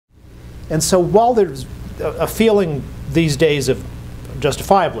And so while there's a feeling these days of,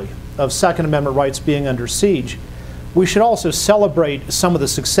 justifiably, of Second Amendment rights being under siege, we should also celebrate some of the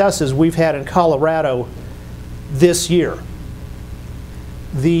successes we've had in Colorado this year.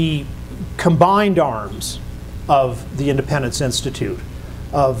 The combined arms of the Independence Institute,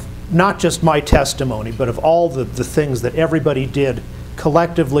 of not just my testimony, but of all the things that everybody did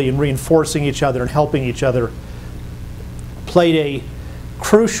collectively in reinforcing each other and helping each other, played a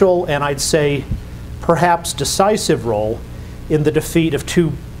crucial and I'd say perhaps decisive role in the defeat of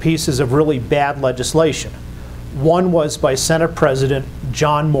two pieces of really bad legislation. One was by Senate President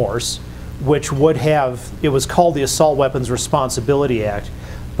John Morse, which would have, it was called the Assault Weapons Responsibility Act,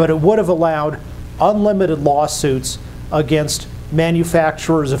 but it would have allowed unlimited lawsuits against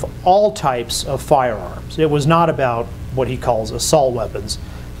manufacturers of all types of firearms. It was not about what he calls assault weapons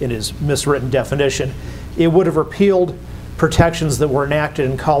in his miswritten definition. It would have repealed protections that were enacted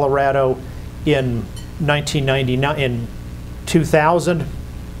in Colorado in 1999, in 2000,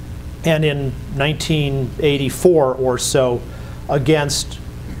 and in 1984 or so against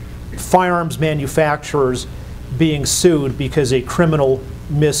firearms manufacturers being sued because a criminal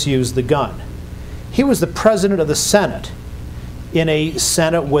misused the gun. He was the president of the Senate in a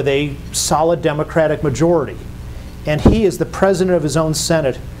Senate with a solid Democratic majority. And he, as the president of his own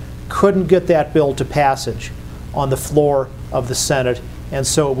Senate, couldn't get that bill to passage on the floor of the Senate, and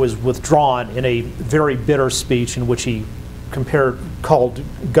so it was withdrawn in a very bitter speech in which he called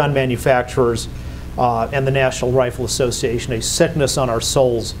gun manufacturers and the National Rifle Association a sickness on our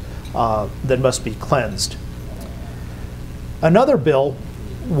souls that must be cleansed. Another bill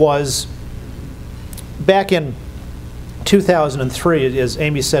was back in 2003, as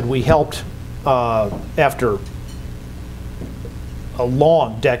Amy said, we helped after a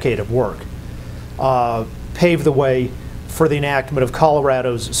long decade of work, pave the way for the enactment of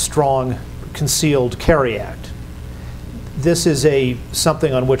Colorado's strong Concealed Carry Act. This is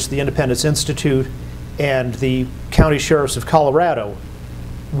something on which the Independence Institute and the county sheriffs of Colorado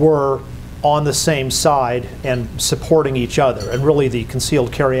were on the same side and supporting each other. And really the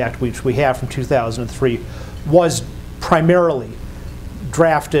Concealed Carry Act, which we have from 2003, was primarily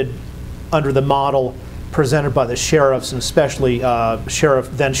drafted under the model presented by the sheriffs, and especially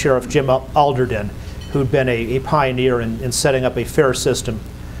then Sheriff Jim Alderden, who'd been a pioneer in setting up a fair system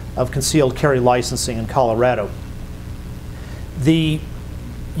of concealed carry licensing in Colorado. The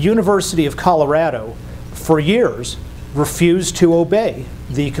University of Colorado, for years, refused to obey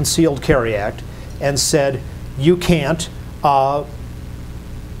the Concealed Carry Act and said, you can't,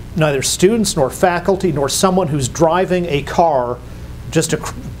 neither students nor faculty nor someone who's driving a car just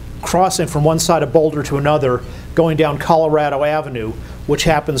crossing from one side of Boulder to another, going down Colorado Avenue, which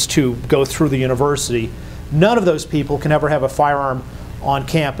happens to go through the university, none of those people can ever have a firearm on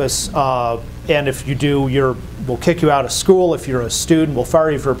campus, and if you do, we'll kick you out of school. If you're a student, we'll fire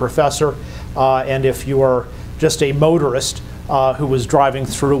you if you're a professor, and if you are just a motorist who was driving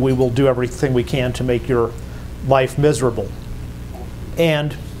through, we will do everything we can to make your life miserable.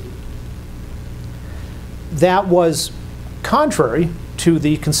 And that was contrary to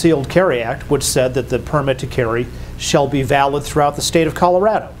the Concealed Carry Act, which said that the permit to carry shall be valid throughout the state of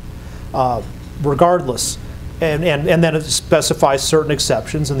Colorado, regardless. And then it specifies certain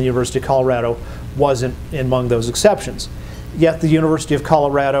exceptions, and the University of Colorado wasn't among those exceptions. Yet the University of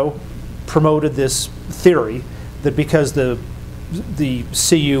Colorado promoted this theory that because the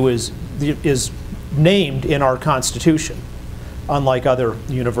CU is named in our Constitution, unlike other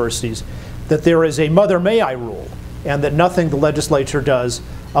universities, that there is a Mother May I rule, and that nothing the legislature does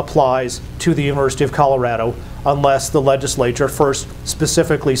applies to the University of Colorado unless the legislature first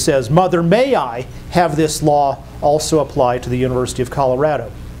specifically says, Mother, may I have this law also apply to the University of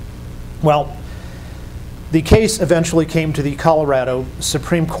Colorado? Well, the case eventually came to the Colorado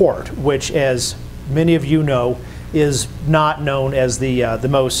Supreme Court, which, as many of you know, is not known as the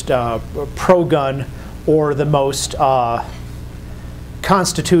most pro-gun or the most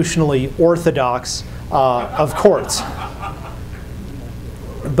constitutionally orthodox of courts.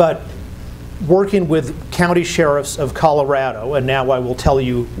 But working with county sheriffs of Colorado, and now I will tell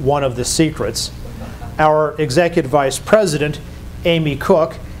you one of the secrets, our executive vice president, Amy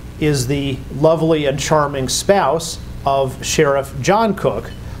Cook, is the lovely and charming spouse of Sheriff John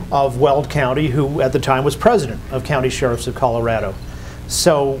Cook of Weld County, who at the time was president of County Sheriffs of Colorado.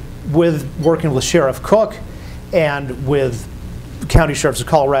 So with working with Sheriff Cook and with County Sheriffs of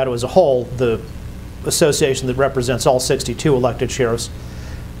Colorado as a whole, the association that represents all 62 elected sheriffs,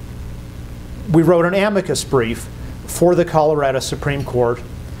 we wrote an amicus brief for the Colorado Supreme Court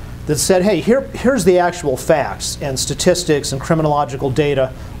that said, hey, here's the actual facts and statistics and criminological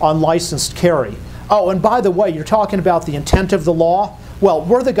data on licensed carry. Oh, and by the way, you're talking about the intent of the law? Well,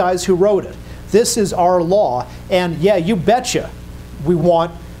 we're the guys who wrote it. This is our law, and yeah, you betcha, we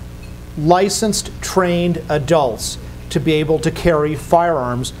want licensed, trained adults to be able to carry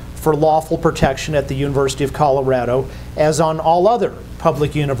firearms for lawful protection at the University of Colorado, as on all other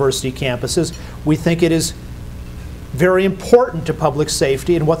public university campuses. We think it is very important to public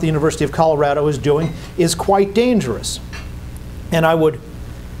safety, and what the University of Colorado is doing is quite dangerous. And I would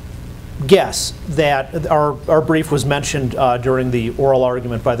guess that our brief was mentioned during the oral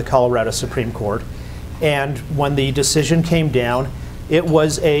argument by the Colorado Supreme Court, and when the decision came down, it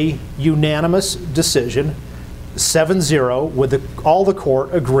was a unanimous decision, 7-0, with all the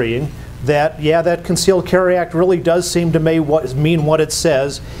court agreeing that, yeah, that Concealed Carry Act really does seem to mean what it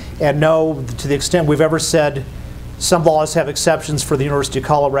says, and no, to the extent we've ever said some laws have exceptions for the University of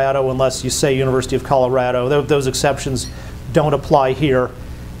Colorado, unless you say University of Colorado, those exceptions don't apply here.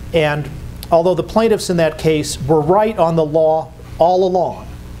 And although the plaintiffs in that case were right on the law all along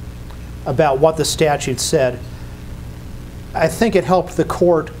about what the statute said, I think it helped the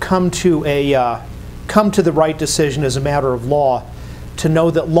court come to the right decision as a matter of law, to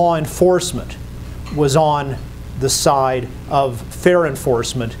know that law enforcement was on the side of fair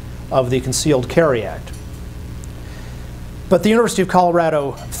enforcement of the Concealed Carry Act. But the University of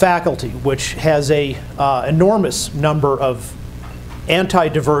Colorado faculty, which has an enormous number of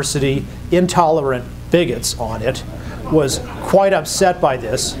anti-diversity, intolerant bigots on it, was quite upset by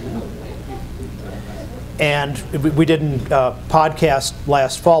this. And we did a podcast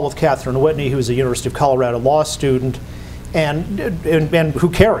last fall with Catherine Whitney, who's a University of Colorado law student, and who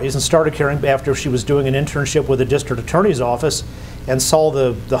carries and started carrying after she was doing an internship with the district attorney's office and saw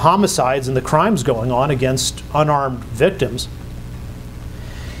the homicides and the crimes going on against unarmed victims.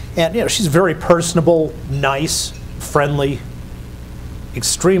 And she's a very personable, nice, friendly,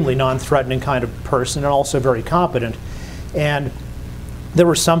 extremely non-threatening kind of person, and also very competent. And there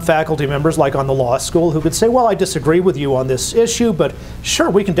were some faculty members, like on the law school, who could say, well, I disagree with you on this issue, but sure,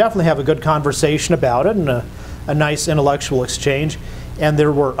 we can definitely have a good conversation about it and a nice intellectual exchange. And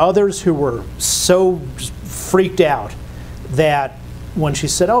there were others who were so freaked out that when she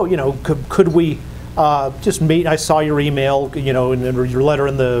said, oh, could we just meet? I saw your email, and your letter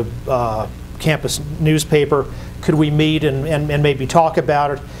in the campus newspaper. Could we meet and maybe talk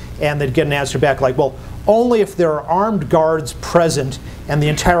about it? And they'd get an answer back like, well, only if there are armed guards present and the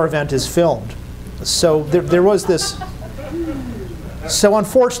entire event is filmed. So there was this. So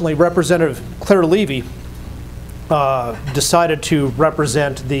unfortunately, Representative Claire Levy decided to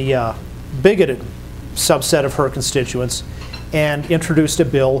represent the bigoted subset of her constituents and introduced a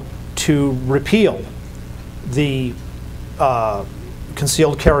bill to repeal the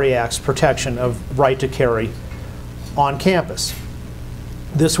Concealed Carry Act's protection of right to carry on campus.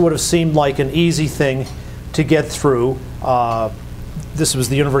 This would have seemed like an easy thing to get through. This was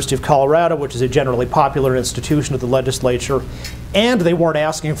the University of Colorado, which is a generally popular institution of the legislature, and they weren't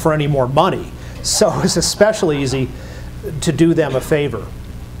asking for any more money. So it was especially easy to do them a favor.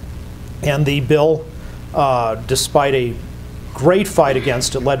 And the bill, despite a great fight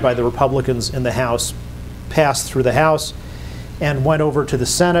against it, led by the Republicans in the House, passed through the House and went over to the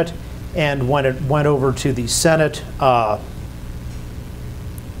Senate. And when it went over to the Senate,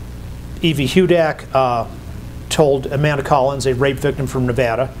 Evie Hudak told Amanda Collins, a rape victim from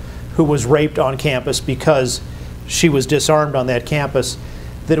Nevada, who was raped on campus because she was disarmed on that campus,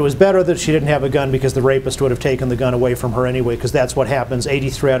 that it was better that she didn't have a gun because the rapist would have taken the gun away from her anyway, because that's what happens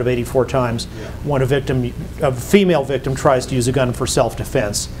 83 out of 84 times when a female victim tries to use a gun for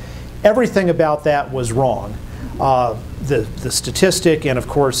self-defense. Everything about that was wrong. The statistic, and of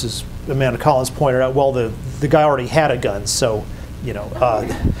course, as Amanda Collins pointed out, well, the guy already had a gun, so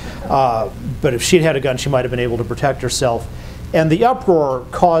but if she'd had a gun, she might have been able to protect herself. And the uproar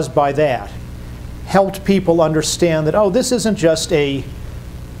caused by that helped people understand that, oh, this isn't just a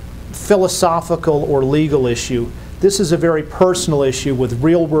philosophical or legal issue. This is a very personal issue with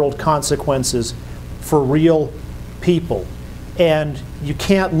real-world consequences for real people. And you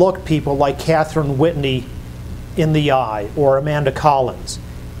can't look people like Catherine Whitney in the eye, or Amanda Collins,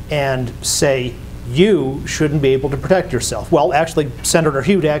 and say, you shouldn't be able to protect yourself. Well, actually, Senator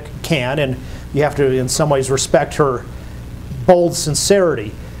Hudak can, and you have to, in some ways, respect her bold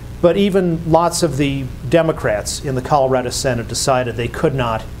sincerity. But even lots of the Democrats in the Colorado Senate decided they could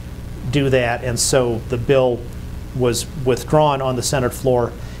not do that, and so the bill was withdrawn on the Senate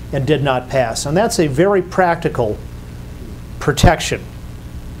floor and did not pass. And that's a very practical protection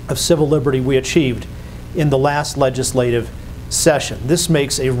of civil liberty we achieved in the last legislative session. This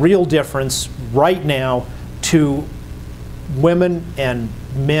makes a real difference right now to women and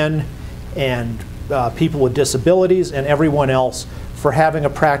men and people with disabilities and everyone else for having a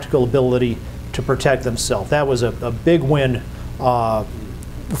practical ability to protect themselves. That was a big win for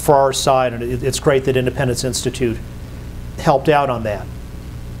our side, and it's great that Independence Institute helped out on that.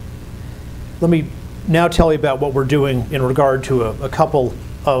 Let me now tell you about what we're doing in regard to a couple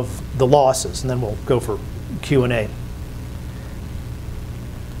of the losses, and then we'll go for Q&A.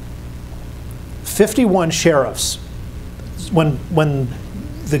 51 sheriffs, when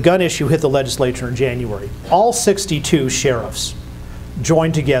the gun issue hit the legislature in January, all 62 sheriffs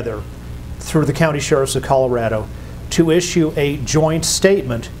joined together through the County Sheriffs of Colorado to issue a joint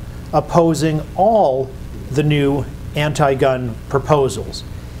statement opposing all the new anti-gun proposals.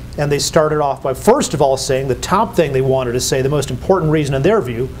 And they started off by, first of all, saying the top thing they wanted to say, the most important reason in their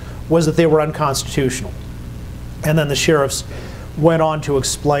view, was that they were unconstitutional. And then the sheriffs went on to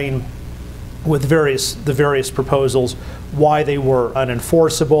explain with the various proposals why they were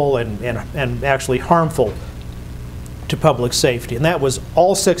unenforceable and actually harmful to public safety. And that was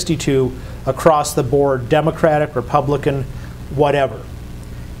all 62 across the board, Democratic, Republican, whatever.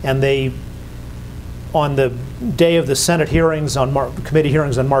 And they, on the day of the Senate hearings, committee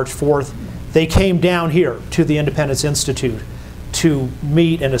hearings on March 4th, they came down here to the Independence Institute to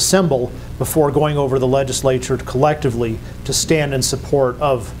meet and assemble before going over the legislature collectively to stand in support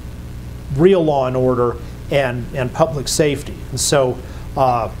of real law and order and public safety. And so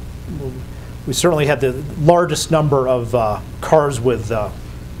we certainly had the largest number of cars with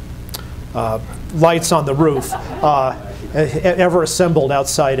lights on the roof ever assembled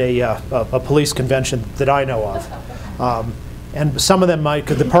outside a police convention that I know of. And some of them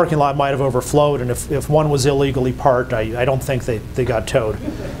the parking lot might have overflowed, and if one was illegally parked, I don't think they got towed.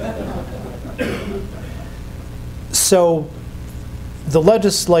 So the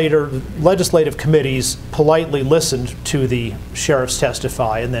legislative committees politely listened to the sheriffs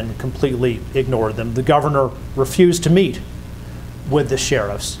testify and then completely ignored them. The governor refused to meet with the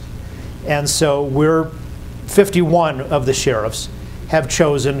sheriffs. And so 51 of the sheriffs have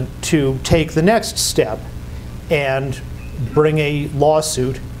chosen to take the next step and bring a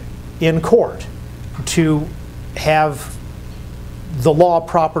lawsuit in court to have the law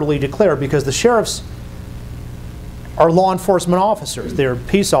properly declared, because the sheriffs are law enforcement officers. They're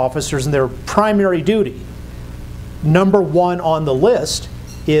peace officers, and their primary duty, number one on the list,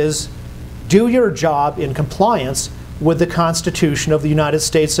 is do your job in compliance with the Constitution of the United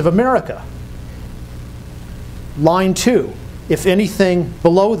States of America. Line 2, if anything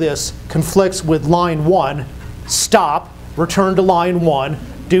below this conflicts with line 1, stop, return to line 1,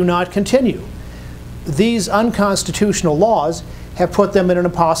 do not continue. These unconstitutional laws have put them in an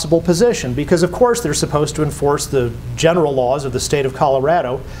impossible position, because of course they're supposed to enforce the general laws of the state of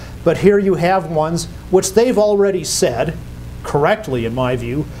Colorado, but here you have ones which they've already said, correctly in my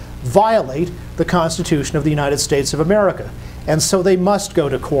view, violate the Constitution of the United States of America. And so they must go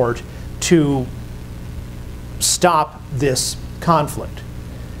to court to stop this conflict.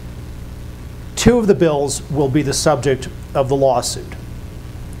 2 of the bills will be the subject of the lawsuit.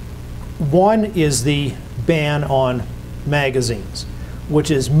 One is the ban on magazines,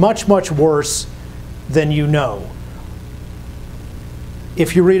 which is much, much worse than you know.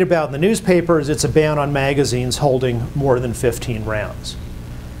 If you read about in the newspapers, it's a ban on magazines holding more than 15 rounds.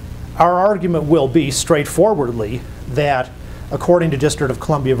 Our argument will be straightforwardly that, according to District of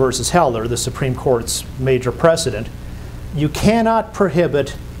Columbia versus Heller, the Supreme Court's major precedent, you cannot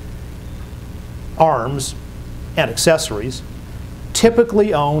prohibit arms and accessories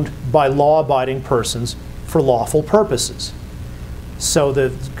typically owned by law-abiding persons for lawful purposes. So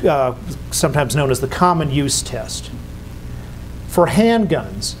sometimes known as the common use test. For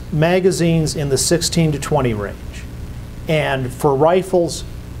handguns, magazines in the 16 to 20 range, and for rifles,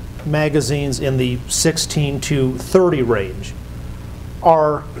 magazines in the 16 to 30 range,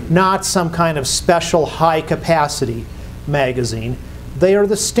 are not some kind of special high capacity magazine. They are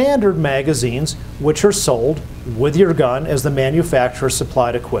the standard magazines which are sold with your gun as the manufacturer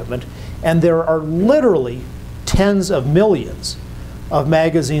supplied equipment, and there are literally tens of millions of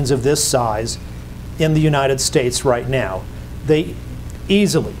magazines of this size in the United States right now. They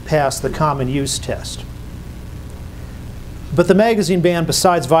easily pass the common use test. But the magazine ban,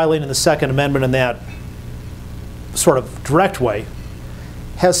 besides violating the Second Amendment in that sort of direct way,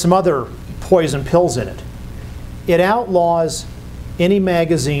 has some other poison pills in it. It outlaws any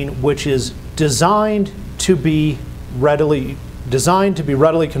magazine which is designed to be readily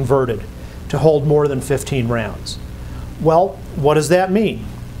converted to hold more than 15 rounds. Well, what does that mean?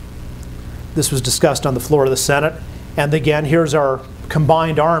 This was discussed on the floor of the Senate, And again, here's our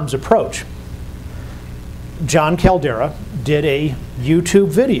combined arms approach. John Caldera did a YouTube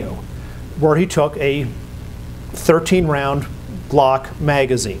video where he took a 13-round Glock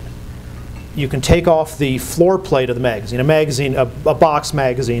magazine. You can take off the floor plate of the magazine. A box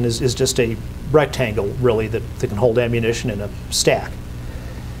magazine is just a rectangle, really, that can hold ammunition in a stack.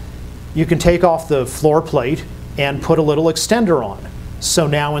 You can take off the floor plate and put a little extender on. So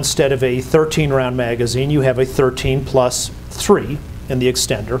now instead of a 13-round magazine, you have a 13 plus 3 in the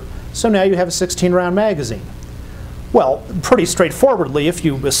extender. So now you have a 16-round magazine. Well, pretty straightforwardly, if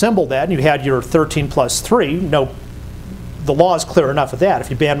you assemble that and you had your 13 plus 3, the law is clear enough of that. If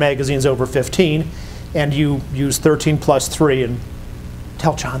you ban magazines over 15 and you use 13 plus 3 and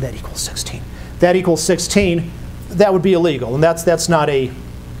tell John that equals 16. That equals 16, that would be illegal. And that's not at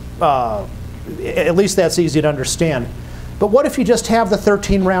least that's easy to understand. But what if you just have the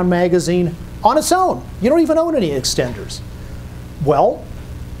 13-round magazine on its own? You don't even own any extenders. Well,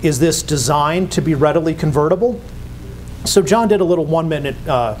 is this designed to be readily convertible? So John did a little 1-minute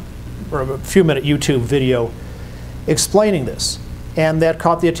or a few-minute YouTube video explaining this, and that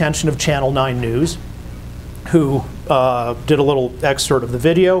caught the attention of Channel 9 News, who did a little excerpt of the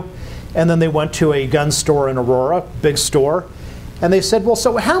video, and then they went to a gun store in Aurora, big store, and they said, well,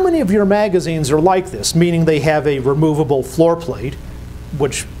 so how many of your magazines are like this, meaning they have a removable floor plate,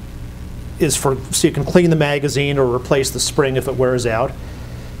 which is so you can clean the magazine or replace the spring if it wears out.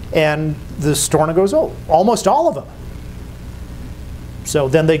 And the store owner goes, oh, almost all of them. So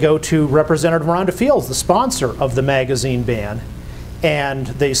then they go to Representative Rhonda Fields, the sponsor of the magazine ban, and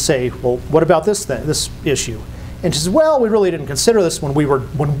they say, well, what about this issue? And she says, well, we really didn't consider this when we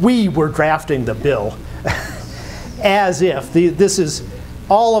were drafting the bill. As if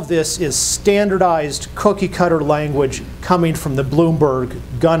all of this is standardized cookie-cutter language coming from the Bloomberg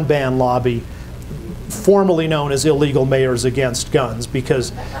gun ban lobby, formerly known as Illegal Mayors Against Guns,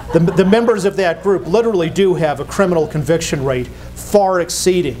 because the members of that group literally do have a criminal conviction rate far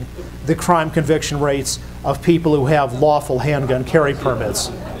exceeding the crime conviction rates of people who have lawful handgun carry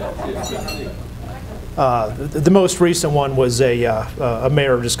permits. The most recent one was a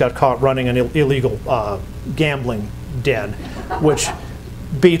mayor just got caught running an illegal gambling den, which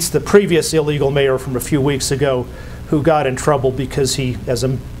beats the previous illegal mayor from a few weeks ago, who got in trouble because he, as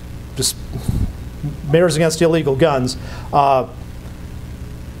a Mayors Against Illegal Guns,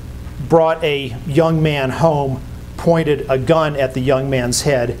 brought a young man home, pointed a gun at the young man's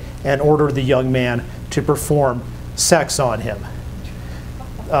head, and ordered the young man to perform sex on him.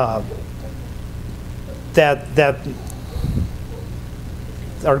 That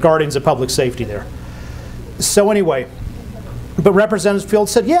are guardians of public safety there. So anyway, but Representative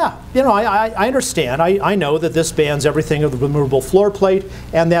Fields said, yeah, I understand. I know that this bans everything of the removable floor plate,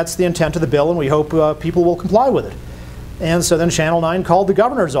 and that's the intent of the bill, and we hope people will comply with it. And so then Channel 9 called the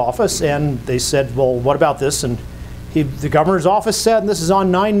governor's office, and they said, well, what about this? And the governor's office said, and this is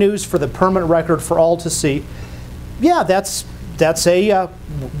on 9 News for the permanent record for all to see, yeah,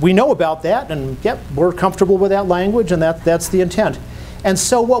 we know about that, and yep, we're comfortable with that language, and that's the intent. And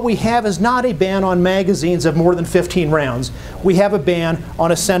so what we have is not a ban on magazines of more than 15 rounds. We have a ban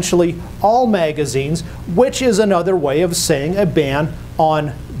on essentially all magazines, which is another way of saying a ban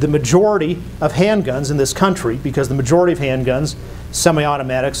on the majority of handguns in this country, because the majority of handguns,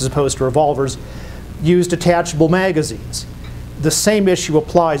 semi-automatics as opposed to revolvers, use detachable magazines. The same issue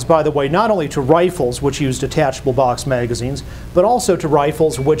applies, by the way, not only to rifles, which use detachable box magazines, but also to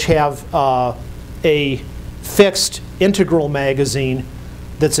rifles which have a fixed integral magazine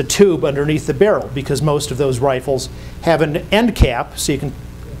that's a tube underneath the barrel, because most of those rifles have an end cap, so you can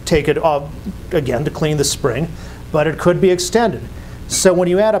take it off, again, to clean the spring, but it could be extended. So when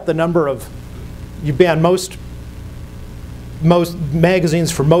you add up the number of, you ban most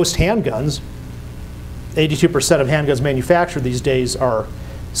magazines for most handguns, 82% of handguns manufactured these days are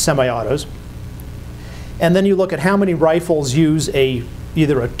semi-autos. And then you look at how many rifles use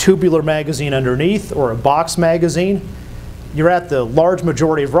either a tubular magazine underneath or a box magazine. You're at the large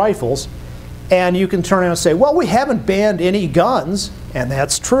majority of rifles, and you can turn around and say, well, we haven't banned any guns, and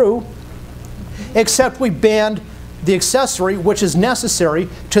that's true, except we banned the accessory which is necessary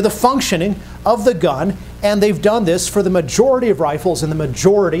to the functioning of the gun, and they've done this for the majority of rifles and the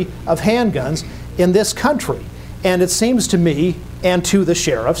majority of handguns in this country. And it seems to me, and to the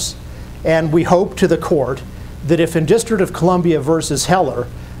sheriffs, and we hope to the court, that if in District of Columbia versus Heller,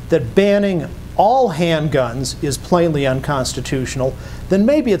 that banning all handguns is plainly unconstitutional, then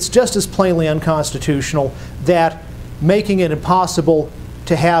maybe it's just as plainly unconstitutional that making it impossible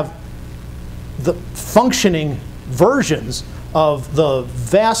to have the functioning versions of the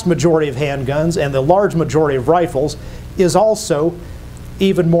vast majority of handguns and the large majority of rifles is also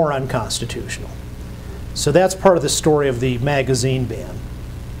even more unconstitutional. So that's part of the story of the magazine ban.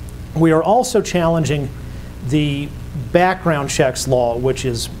 We are also challenging the background checks law, which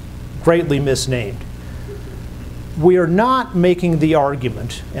is greatly misnamed. We are not making the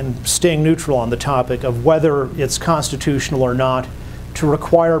argument, and staying neutral on the topic, of whether it's constitutional or not to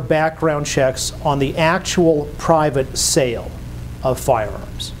require background checks on the actual private sale of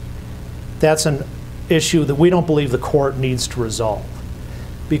firearms. That's an issue that we don't believe the court needs to resolve,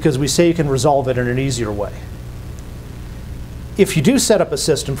 because we say you can resolve it in an easier way. If you do set up a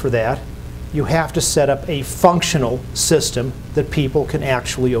system for that, you have to set up a functional system that people can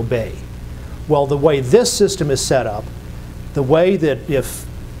actually obey. Well, the way this system is set up, the way that if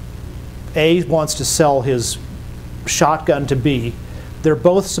A wants to sell his shotgun to B, they're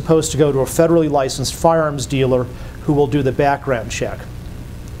both supposed to go to a federally licensed firearms dealer who will do the background check.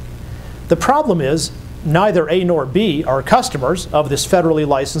 The problem is neither A nor B are customers of this federally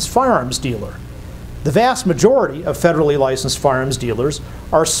licensed firearms dealer. The vast majority of federally licensed firearms dealers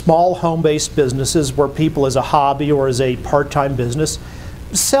are small home-based businesses where people, as a hobby or as a part-time business,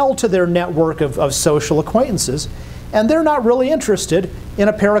 sell to their network of social acquaintances, and they're not really interested in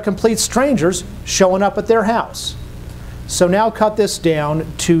a pair of complete strangers showing up at their house. So now cut this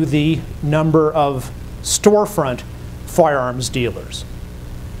down to the number of storefront firearms dealers.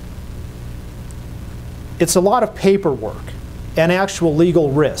 It's a lot of paperwork and actual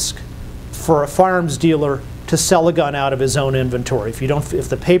legal risk for a firearms dealer to sell a gun out of his own inventory. If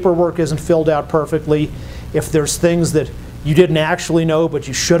the paperwork isn't filled out perfectly, if there's things that you didn't actually know but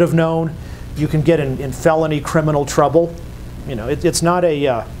you should have known, you can get in felony criminal trouble. You know, it's not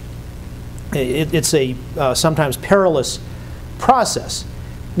a it's a sometimes perilous process.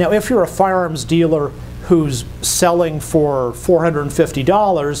 Now, if you're a firearms dealer who's selling for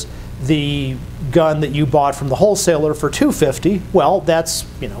 $450 the gun that you bought from the wholesaler for $250, well, that's,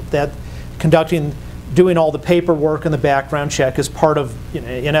 you know, that doing all the paperwork and the background check is part of, you know,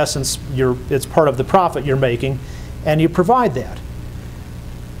 in essence, it's part of the profit you're making, and you provide that.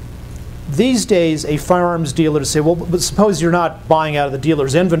 These days, a firearms dealer to say, well, but suppose you're not buying out of the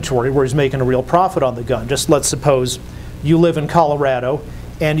dealer's inventory where he's making a real profit on the gun. Just let's suppose you live in Colorado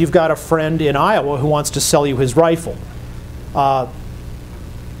and you've got a friend in Iowa who wants to sell you his rifle.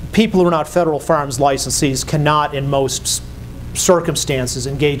 People who are not federal firearms licensees cannot, in most circumstances,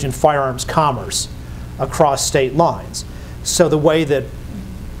 engage in firearms commerce across state lines. So the way that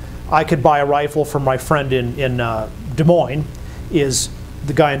I could buy a rifle from my friend in Des Moines is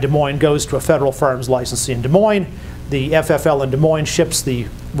the guy in Des Moines goes to a federal firearms licensee in Des Moines, the FFL in Des Moines ships the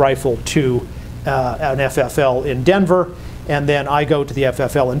rifle to an FFL in Denver, and then I go to the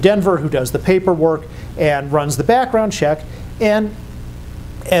FFL in Denver who does the paperwork and runs the background check, and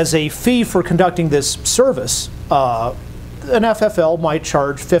as a fee for conducting this service, an FFL might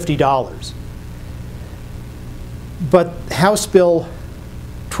charge $50. But House Bill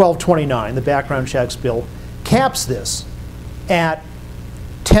 1229, the background checks bill, caps this at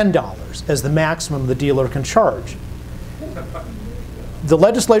 $10 as the maximum the dealer can charge. The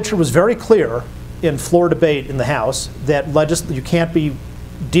legislature was very clear in floor debate in the House that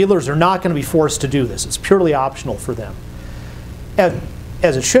dealers are not going to be forced to do this. It's purely optional for them,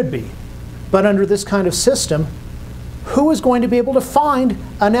 as it should be. But under this kind of system, who is going to be able to find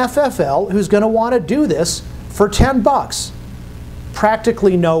an FFL who's going to want to do this for $10?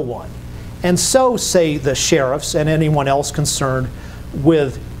 Practically no one. And so say the sheriffs and anyone else concerned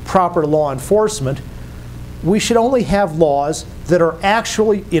with proper law enforcement, we should only have laws that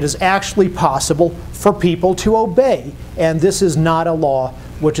it is actually possible for people to obey. And this is not a law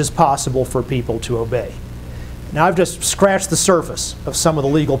which is possible for people to obey. Now, I've just scratched the surface of some of the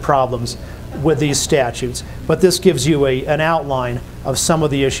legal problems with these statutes, but this gives you an outline of some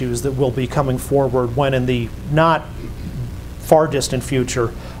of the issues that will be coming forward when, in the not far distant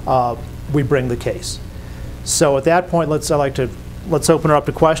future, we bring the case. So at that point, let's open it up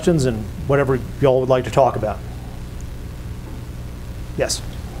to questions and whatever you all would like to talk about. Yes?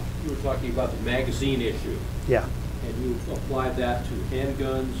 You were talking about the magazine issue. Yeah. And you applied that to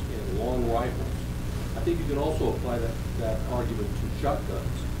handguns and long rifles. I think you can also apply that argument to shotguns,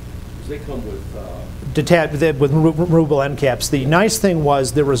 because they come with removable end caps. The nice thing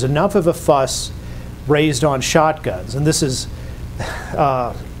was there was enough of a fuss raised on shotguns, and this is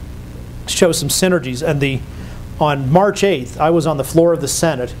shows some synergies. And on March 8th, I was on the floor of the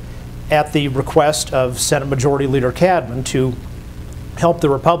Senate at the request of Senate Majority Leader Cadman to help the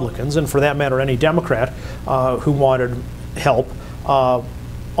Republicans, and for that matter any Democrat who wanted help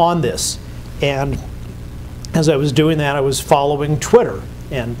on this. And as I was doing that, I was following Twitter.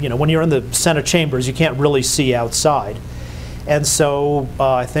 And you know, when you're in the Senate chambers, you can't really see outside. And so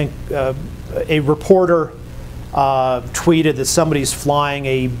I think a reporter tweeted that somebody's flying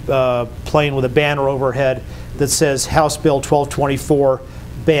a plane with a banner overhead that says House Bill 1224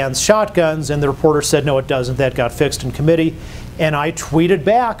 bans shotguns, and the reporter said, no, it doesn't. That got fixed in committee. And I tweeted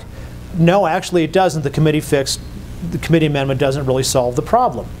back, no, actually it doesn't. The committee amendment doesn't really solve the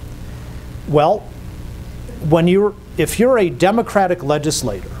problem. Well, if you're a Democratic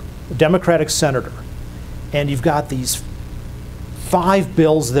legislator, a Democratic senator, and you've got these 5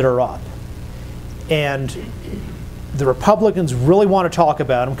 bills that are up, and the Republicans really want to talk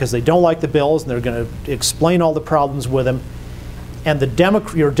about them because they don't like the bills and they're going to explain all the problems with them, and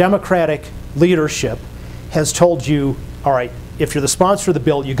your Democratic leadership has told you, all right, if you're the sponsor of the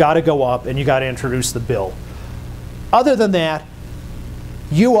bill, you got to go up and you got to introduce the bill. Other than that,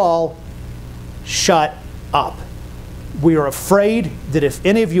 you all shut up. We are afraid that if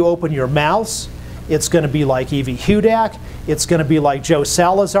any of you open your mouths, it's going to be like Evie Hudak. It's going to be like Joe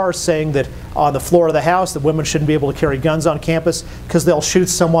Salazar saying that on the floor of the House that women shouldn't be able to carry guns on campus because they'll shoot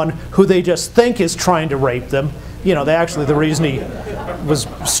someone who they just think is trying to rape them. You know, the reason he was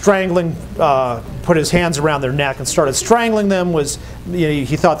strangling, put his hands around their neck and started strangling them was, you know,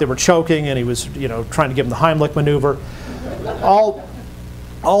 he thought they were choking and he was, you know, trying to give them the Heimlich maneuver.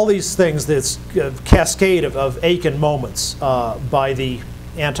 All these things, this cascade of Aiken moments by the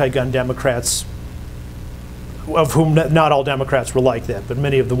anti-gun Democrats, of whom not all Democrats were like that, but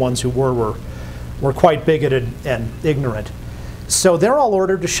many of the ones who were quite bigoted and ignorant. So they're all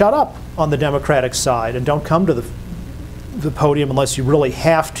ordered to shut up on the Democratic side and don't come to the podium unless you really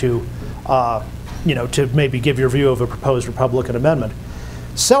have to, you know, to maybe give your view of a proposed Republican amendment.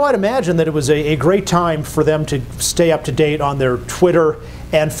 So I'd imagine that it was a great time for them to stay up to date on their Twitter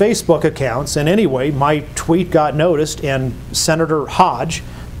and Facebook accounts. And anyway, my tweet got noticed, and Senator Hodge,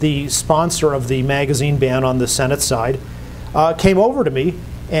 the sponsor of the magazine ban on the Senate side, came over to me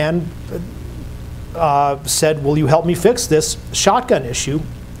and said, will you help me fix this shotgun issue?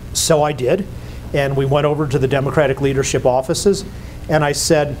 So I did, and we went over to the Democratic leadership offices, and I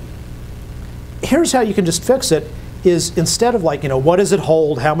said, here's how you can just fix it, is instead of like, you know, what does it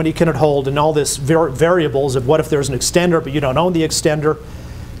hold, how many can it hold, and all this variables of what if there's an extender but you don't own the extender,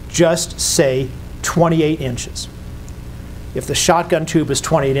 just say 28 inches. If the shotgun tube is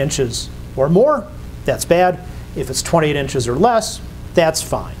 28 inches or more, that's bad. If it's 28 inches or less, that's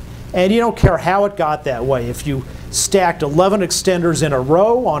fine. And you don't care how it got that way. If you stacked 11 extenders in a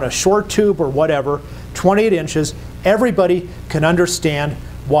row on a short tube or whatever, 28 inches, everybody can understand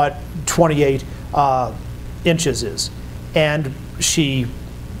what 28 inches is. And she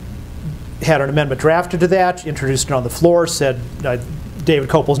had an amendment drafted to that, introduced it on the floor, said David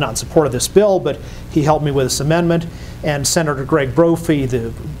Kopel's not in support of this bill, but he helped me with this amendment. And Senator Greg Brophy,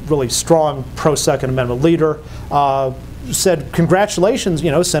 the really strong pro-Second Amendment leader, said, congratulations,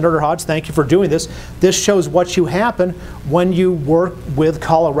 you know, Senator Hodge, thank you for doing this. This shows what you happen when you work with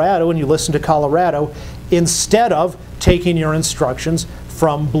Colorado and you listen to Colorado instead of taking your instructions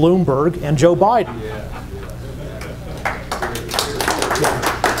from Bloomberg and Joe Biden.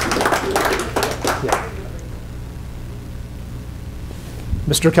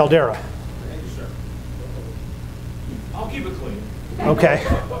 Mr. Caldera. Thank you, sir. I'll keep it clean. Okay.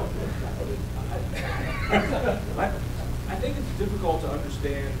 I think it's difficult to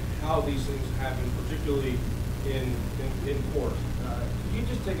understand how these things happen, particularly in court. Could you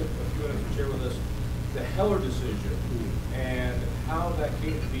just take a few minutes to share with us the Heller decision and how that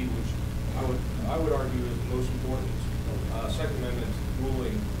came to be, which I would argue is the most important Second Amendment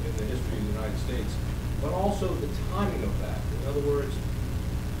ruling in the history of the United States, but also the timing of that. In other words,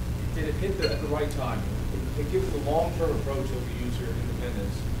 did it hit at the right time? And given the long-term approach that we use here at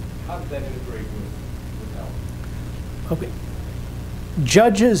Independence, how did that integrate with Heller? Okay.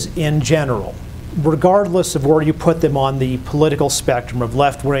 Judges in general, regardless of where you put them on the political spectrum of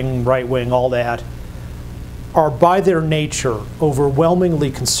left wing, right wing, all that, are by their nature overwhelmingly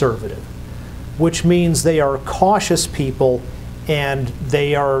conservative, which means they are cautious people, and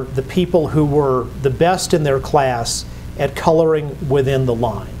they are the people who were the best in their class at coloring within the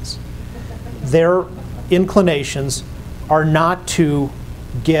lines. Their inclinations are not to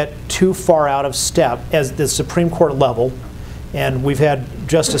get too far out of step at the Supreme Court level, and we've had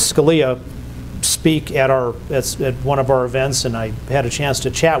Justice Scalia speak at one of our events, and I had a chance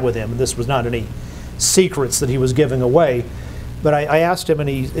to chat with him, and this was not any secrets that he was giving away, but I asked him, and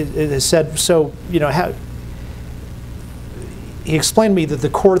he said, so, you know, he explained to me that the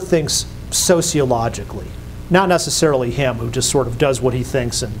court thinks sociologically, not necessarily him, who just sort of does what he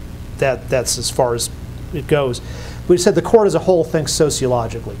thinks, and that's as far as it goes. But he said the court as a whole thinks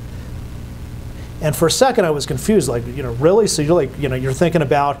sociologically. And for a second I was confused, like, really? So you're like, you're thinking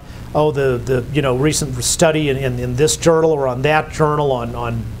about, oh, the recent study in this journal or on that journal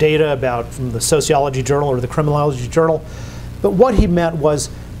on data about from the sociology journal or the criminology journal. But what he meant was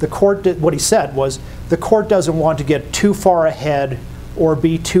what he said was the court doesn't want to get too far ahead or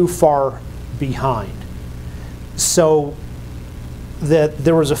be too far behind. So that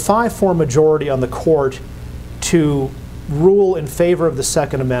there was a 5-4 majority on the court to rule in favor of the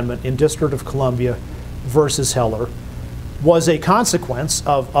Second Amendment in District of Columbia versus Heller was a consequence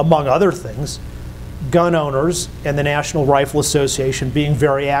of, among other things, gun owners and the National Rifle Association being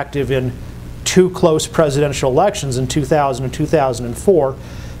very active in 2 close presidential elections in 2000 and 2004,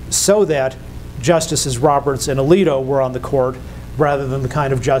 so that Justices Roberts and Alito were on the court rather than the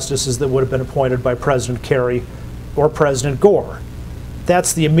kind of justices that would have been appointed by President Kerry or President Gore.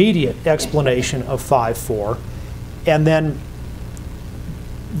 That's the immediate explanation of 5-4. And then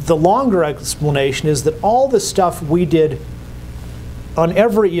the longer explanation is that all the stuff we did on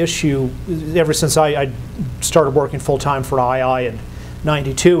every issue, ever since I started working full-time for II in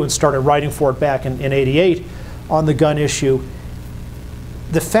 '92 and started writing for it back in '88 on the gun issue,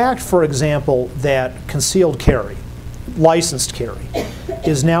 the fact, for example, that concealed carry, licensed carry,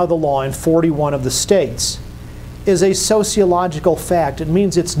 is now the law in 41 of the states is a sociological fact. It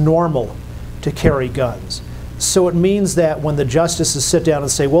means it's normal to carry guns. So it means that when the justices sit down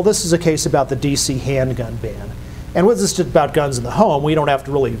and say, well, this is a case about the DC handgun ban, and this is just about guns in the home, we don't have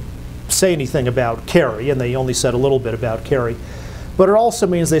to really say anything about carry, and they only said a little bit about carry. But it also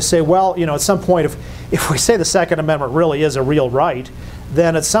means they say, well, at some point, if we say the Second Amendment really is a real right,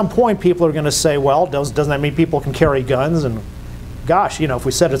 then at some point people are going to say, well, doesn't that mean people can carry guns? And gosh, if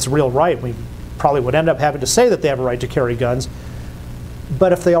we said it's a real right, we probably would end up having to say that they have a right to carry guns.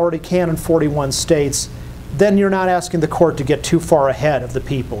 But if they already can in 41 states, then you're not asking the court to get too far ahead of the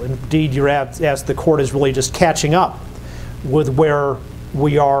people. Indeed, you're asking the court is really just catching up with where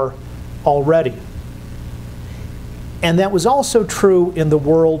we are already. And that was also true in the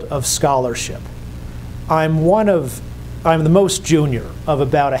world of scholarship. I'm the most junior of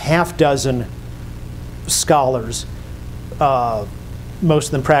about a half-dozen scholars, most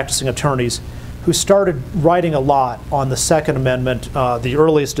of them practicing attorneys, who started writing a lot on the Second Amendment, the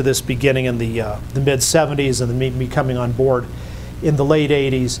earliest of this beginning in the mid-'70s and then me coming on board in the late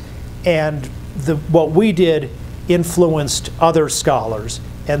 '80s. And what we did influenced other scholars.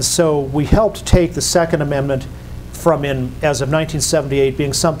 And so we helped take the Second Amendment from as of 1978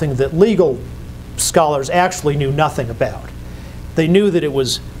 being something that legal scholars actually knew nothing about. They knew that it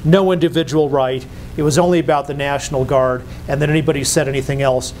was no individual right, it was only about the National Guard, and that anybody who said anything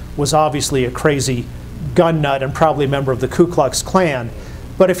else was obviously a crazy gun nut and probably a member of the Ku Klux Klan.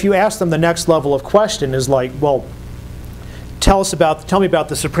 But if you ask them the next level of question is like, well, tell me about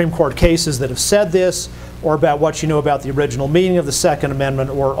the Supreme Court cases that have said this, or about what you know about the original meaning of the Second Amendment,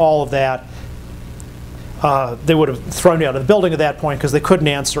 or all of that, they would have thrown you out of the building at that point because they couldn't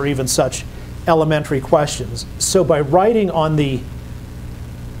answer even such elementary questions. So by writing on the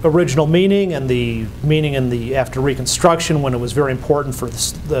original meaning and the meaning after Reconstruction, when it was very important for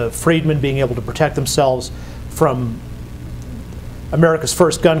the freedmen being able to protect themselves from America's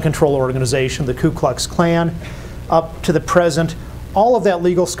first gun control organization, the Ku Klux Klan, up to the present, all of that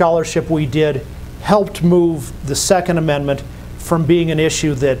legal scholarship we did helped move the Second Amendment from being an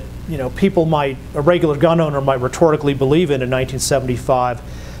issue that a regular gun owner might rhetorically believe in 1975,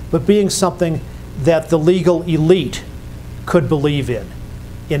 but being something that the legal elite could believe in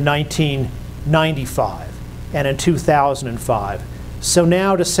 1995 and in 2005. So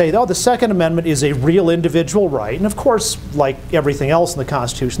now to say, oh, the Second Amendment is a real individual right, and of course, like everything else in the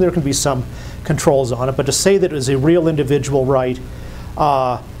Constitution, there can be some controls on it, but to say that it is a real individual right,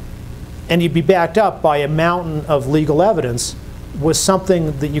 and you'd be backed up by a mountain of legal evidence, was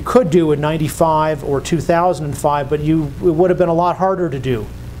something that you could do in '95 or 2005, but it would have been a lot harder to do,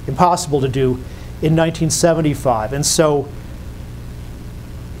 impossible to do, in 1975. And so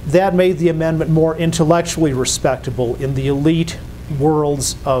that made the amendment more intellectually respectable in the elite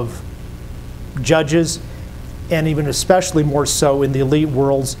worlds of judges, and even especially more so in the elite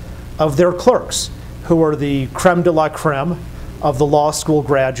worlds of their clerks, who are the creme de la creme of the law school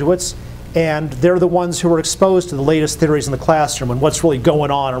graduates. And they're the ones who are exposed to the latest theories in the classroom and what's really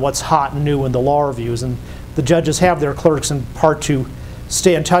going on and what's hot and new in the law reviews. And the judges have their clerks in part to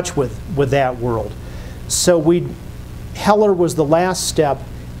stay in touch with that world. So Heller was the last step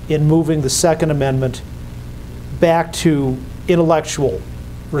in moving the Second Amendment back to intellectual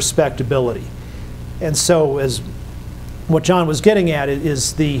respectability. And so as what John was getting at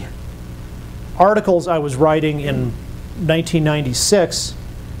is articles I was writing in 1996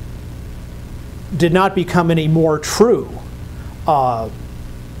 did not become any more true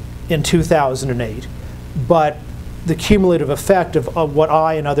in 2008, but the cumulative effect of what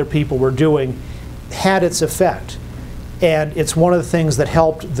I and other people were doing had its effect. And it's one of the things that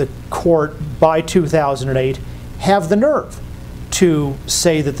helped the court by 2008 have the nerve to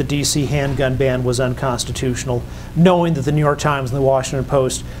say that the DC handgun ban was unconstitutional, knowing that the New York Times and the Washington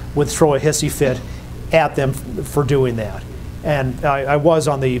Post would throw a hissy fit at them for doing that. And I was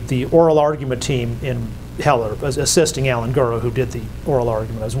on the oral argument team in Heller, assisting Alan Gura, who did the oral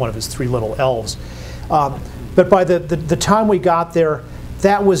argument. I was one of his three little elves. But by the time we got there,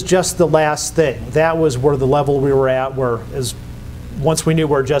 that was just the last thing. That was where the level we were at, once we knew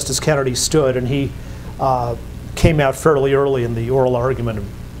where Justice Kennedy stood, and he came out fairly early in the oral argument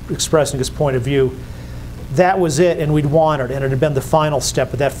expressing his point of view. That was it, and we'd won it, and it had been the final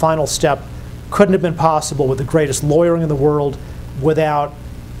step. But that final step couldn't have been possible with the greatest lawyering in the world without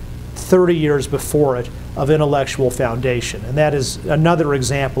 30 years before it of intellectual foundation. And that is another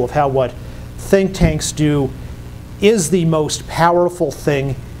example of how what think tanks do is the most powerful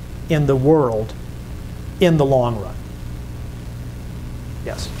thing in the world in the long run.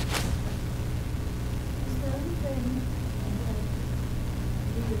 Yes? Is there anything that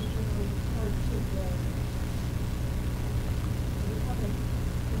leadership or part of the Republic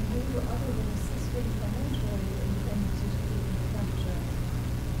can do other than assisting financially in things to keep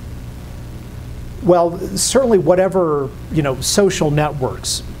the Well, certainly whatever, social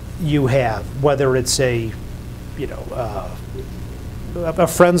networks you have, whether it's a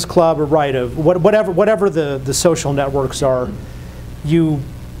friends club or whatever the social networks are, you're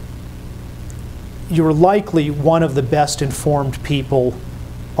likely one of the best informed people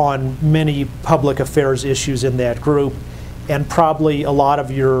on many public affairs issues in that group, and probably a lot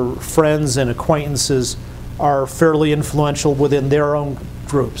of your friends and acquaintances are fairly influential within their own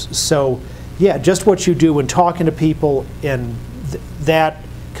groups. So yeah, just what you do when talking to people in that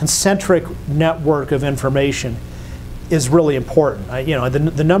concentric network of information is really important.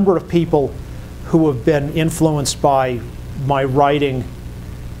 The number of people who have been influenced by my writing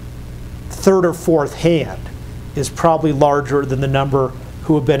third or fourth hand is probably larger than the number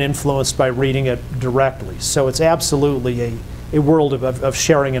who have been influenced by reading it directly. So it's absolutely a world of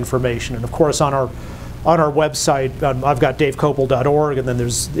sharing information. And of course on our website, I've got davekopel.org, and then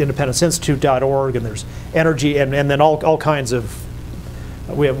there's independenceinstitute.org, and there's energy, and then all kinds of,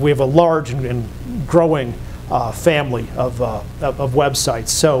 we have a large and growing family of websites.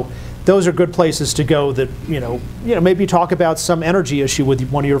 So those are good places to go that, maybe talk about some energy issue with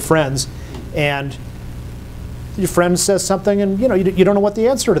one of your friends, and your friend says something, and you don't know what the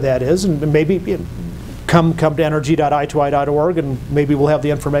answer to that is, and maybe come to energy.i2i.org, and maybe we'll have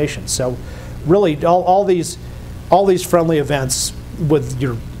the information. So really, all these friendly events with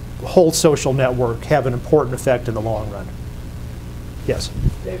your whole social network have an important effect in the long run. Yes?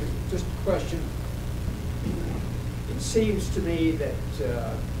 David, just a question. It seems to me that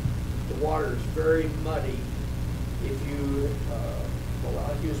the water is very muddy if you,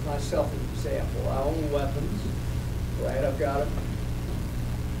 I'll use myself as an example. I own weapons, right? I've got them.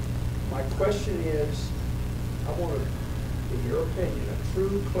 My question is, I want to, in your opinion, a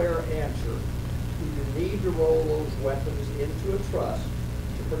true, clear answer. Do you need to roll those weapons into a trust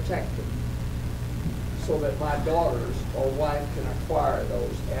to protect them so that my daughters or wife can acquire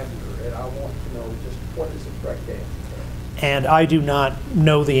those after? And I want to know just what is the correct answer. And I do not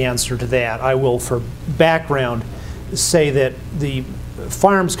know the answer to that. I will, for background, say that the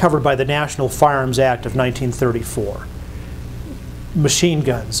firearms covered by the National Firearms Act of 1934, machine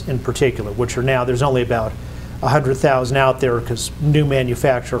guns in particular, which are now, there's only about 100,000 out there because new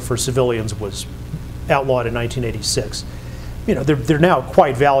manufacture for civilians was outlawed in 1986. They're now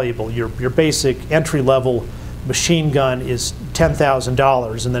quite valuable. Your basic entry-level machine gun is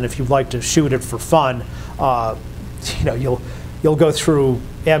 $10,000, and then if you'd like to shoot it for fun, you'll go through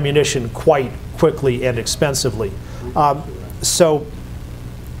ammunition quite quickly and expensively. So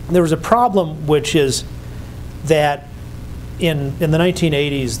there was a problem, which is that in the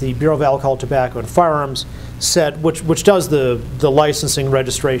 1980s, the Bureau of Alcohol, Tobacco, and Firearms said, which does the licensing,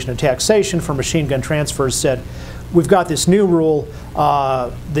 registration, and taxation for machine gun transfers, said, we've got this new rule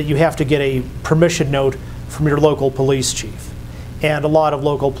that you have to get a permission note from your local police chief. And a lot of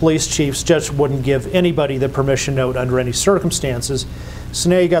local police chiefs just wouldn't give anybody the permission note under any circumstances. So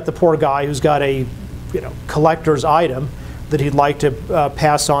now you got the poor guy who's got a collector's item that he'd like to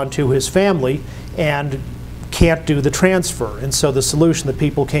pass on to his family and can't do the transfer. And so the solution that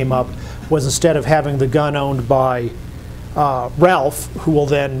people came up was, instead of having the gun owned by Ralph, who will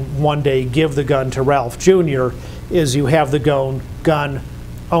then one day give the gun to Ralph Jr., is you have the gun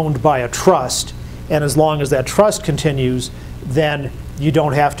owned by a trust, and as long as that trust continues, then you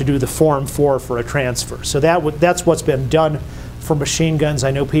don't have to do the Form 4 for a transfer. So that's what's been done for machine guns.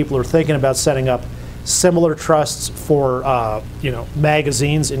 I know people are thinking about setting up similar trusts for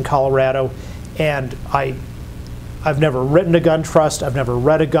magazines in Colorado, and I've never written a gun trust, I've never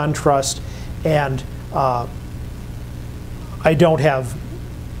read a gun trust, and I don't have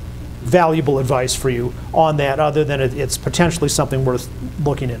valuable advice for you on that, other than it's potentially something worth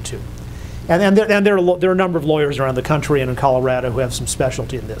looking into. And there are a number of lawyers around the country and in Colorado who have some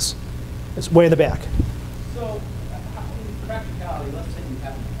specialty in this. It's way in the back. So, in practicality, let's say you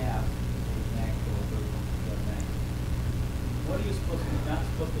happen to have a mag or a mag. What are you supposed to do? You're not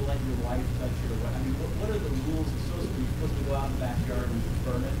supposed to let your wife touch it, or what? I mean, what are the rules associated? You're supposed to go out in the backyard and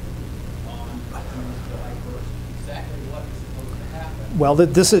burn it on July 1st. Exactly what is supposed to happen? Well,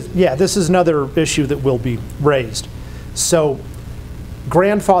 this is another issue that will be raised. So,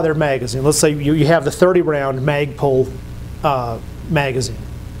 grandfather magazine. Let's say you have the 30-round Magpul magazine.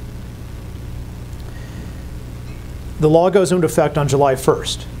 The law goes into effect on July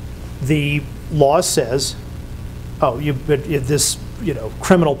 1st. The law says, this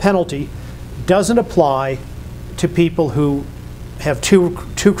criminal penalty doesn't apply to people who have two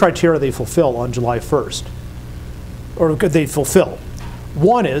criteria they fulfill on July 1st, or they fulfill.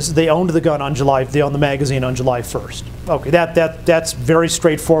 One is they owned the gun on they owned the magazine on July 1st. Okay, that's very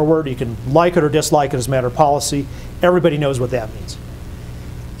straightforward. You can like it or dislike it as a matter of policy. Everybody knows what that means.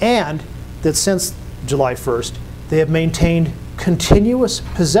 And that since July 1st, they have maintained continuous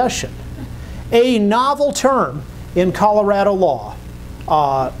possession, a novel term in Colorado law,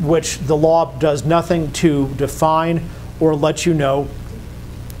 which the law does nothing to define or let you know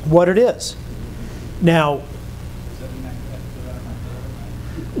what it is. Now,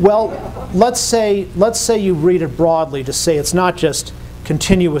 well, let's say you read it broadly to say it's not just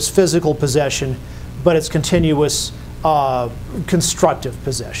continuous physical possession, but it's continuous constructive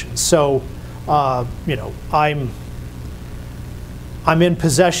possession. So, I'm in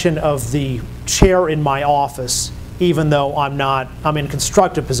possession of the chair in my office, even though I'm in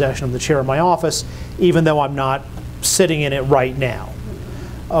constructive possession of the chair in my office, even though I'm not sitting in it right now.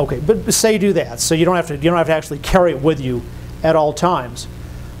 Okay, but say you do that, so you don't have to actually carry it with you at all times.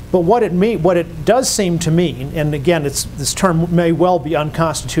 But what it does seem to mean, and again, this term may well be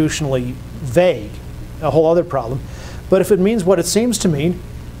unconstitutionally vague, a whole other problem, but if it means what it seems to mean,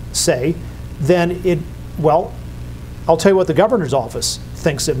 then I'll tell you what the governor's office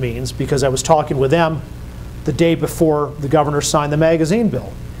thinks it means, because I was talking with them the day before the governor signed the magazine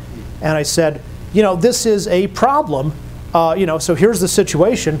bill. And I said, this is a problem, so here's the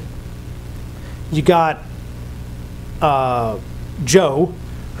situation. You got Joe,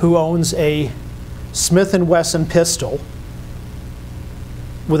 who owns a Smith & Wesson pistol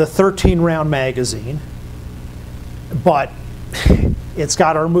with a 13-round magazine, but it's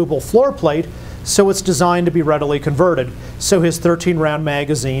got a removable floor plate, so it's designed to be readily converted. So his 13-round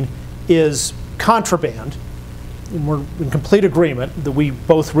magazine is contraband. And we're in complete agreement that we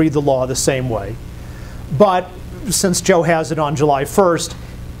both read the law the same way. But since Joe has it on July 1st,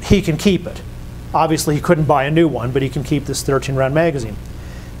 he can keep it. Obviously, he couldn't buy a new one, but he can keep this 13-round magazine.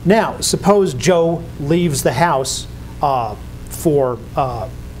 Now, suppose Joe leaves the house for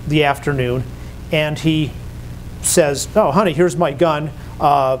the afternoon, and he says, "Oh, honey, here's my gun.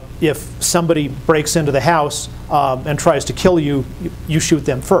 If somebody breaks into the house and tries to kill you, you shoot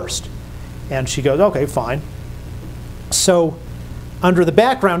them first." And she goes, "Okay, fine." So, under the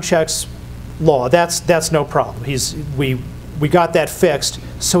background checks law, that's no problem. We got that fixed,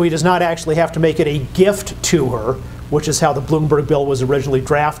 so he does not actually have to make it a gift to her, which is how the Bloomberg bill was originally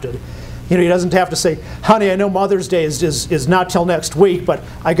drafted. He doesn't have to say, "Honey, I know Mother's Day is not till next week, but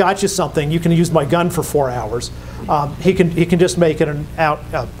I got you something. You can use my gun for 4 hours." He can just make it an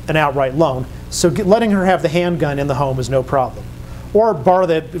outright loan. So letting her have the handgun in the home is no problem. Or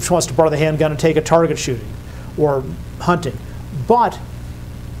if she wants to borrow the handgun and take a target shooting or hunting. But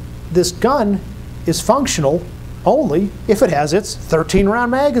this gun is functional only if it has its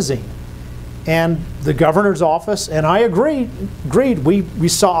 13-round magazine. And the governor's office, and I agreed, we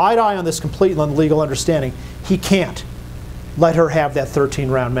saw eye to eye on this complete legal understanding. He can't let her have that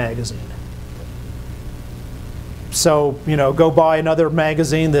 13-round magazine. So, go buy another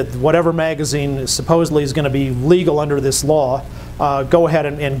magazine, whatever magazine supposedly is going to be legal under this law, go ahead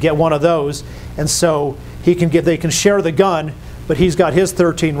and get one of those. And so they can share the gun, but he's got his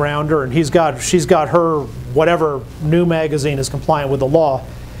 13-rounder and she's got her whatever new magazine is compliant with the law.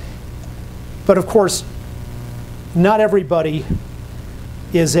 But of course, not everybody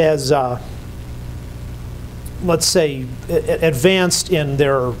is as, let's say, advanced in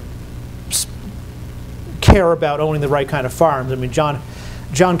their care about owning the right kind of farms. I mean, John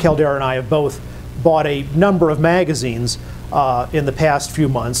Caldera and I have both bought a number of magazines in the past few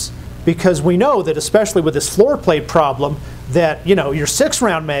months, because we know that, especially with this floor plate problem, that, you know, your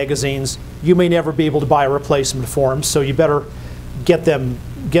 6-round magazines, you may never be able to buy a replacement for them, so you better get them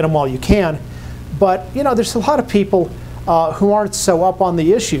while you can. But, you know, there's a lot of people who aren't so up on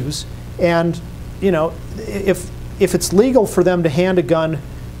the issues, and, you know, if it's legal for them to hand a gun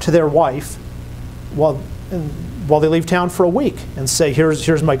to their wife while they leave town for a week and say,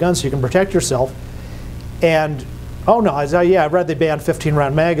 here's my gun so you can protect yourself, and oh no, yeah, I read they banned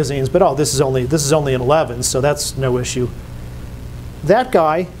 15-round magazines, but oh, this is only an 11, so that's no issue. That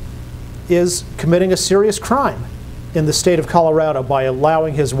guy is committing a serious crime in the state of Colorado by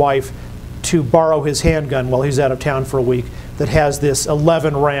allowing his wife to borrow his handgun while he's out of town for a week that has this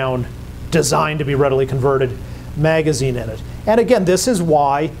 11-round, designed to be readily converted magazine in it. And again, this is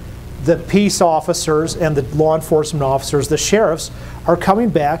why the peace officers and the law enforcement officers, the sheriffs, are coming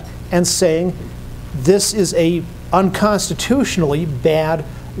back and saying this is a unconstitutionally bad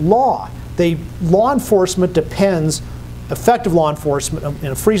law. Law enforcement depends, effective law enforcement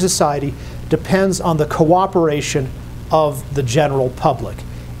in a free society depends on the cooperation of the general public.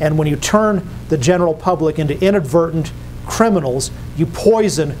 And when you turn the general public into inadvertent criminals, you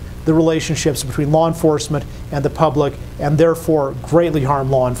poison the relationships between law enforcement and the public, and therefore greatly harm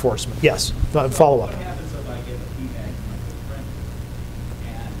law enforcement. Yes, follow up. What happens if I give a tea bag to my good friend,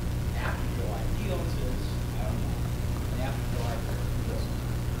 and after July deal says, I don't know, and after July 1st deals,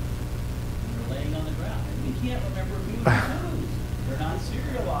 and they're laying on the ground, and we can't remember who knows. They're not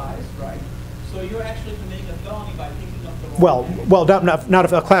serialized, right? So you're actually committing a felony by picking up the wrong bag. Well,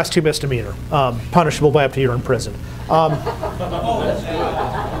 not a Class 2 misdemeanor, punishable by up to a year in prison.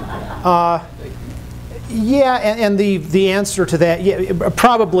 Yeah, and the answer to that, yeah,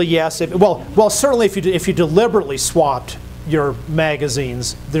 probably yes. Well, certainly if you deliberately swapped your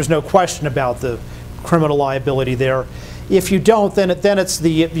magazines, there's no question about the criminal liability there. If you don't, then it's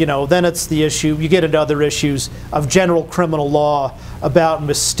the issue. You get into other issues of general criminal law about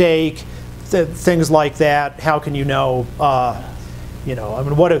mistake, things like that. How can you know? You know, I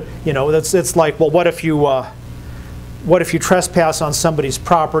mean, what if, you know? It's like, well, what if you trespass on somebody's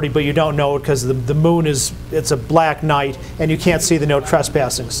property, but you don't know it because the moon it's a black night and you can't see the no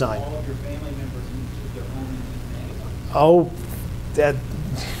trespassing sign? All of your family members in their home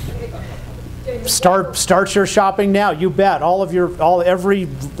magazines. Oh, start your shopping now. You bet. Every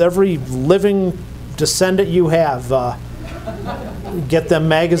living descendant you have, get them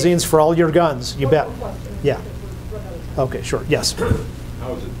magazines for all your guns. You bet. Yeah. Okay. Sure. Yes.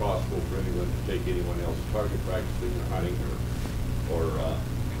 How is it possible for anyone to take anyone else's target practicing or hunting or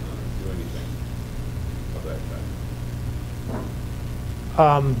do anything of that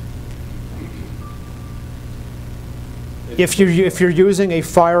kind? If you're using a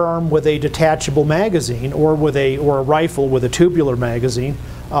firearm with a detachable magazine or a rifle with a tubular magazine,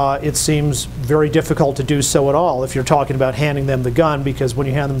 it seems very difficult to do so at all if you're talking about handing them the gun, because when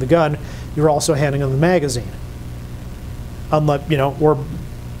you hand them the gun, you're also handing them the magazine. Unless, you know, or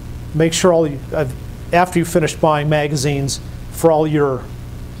make sure after you finish buying magazines for all your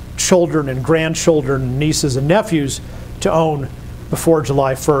children and grandchildren, nieces and nephews to own before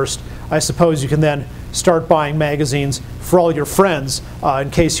July 1st, I suppose you can then start buying magazines for all your friends in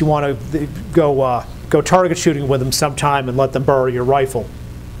case you want to go target shooting with them sometime and let them borrow your rifle.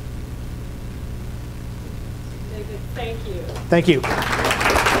 David, thank you. Thank you.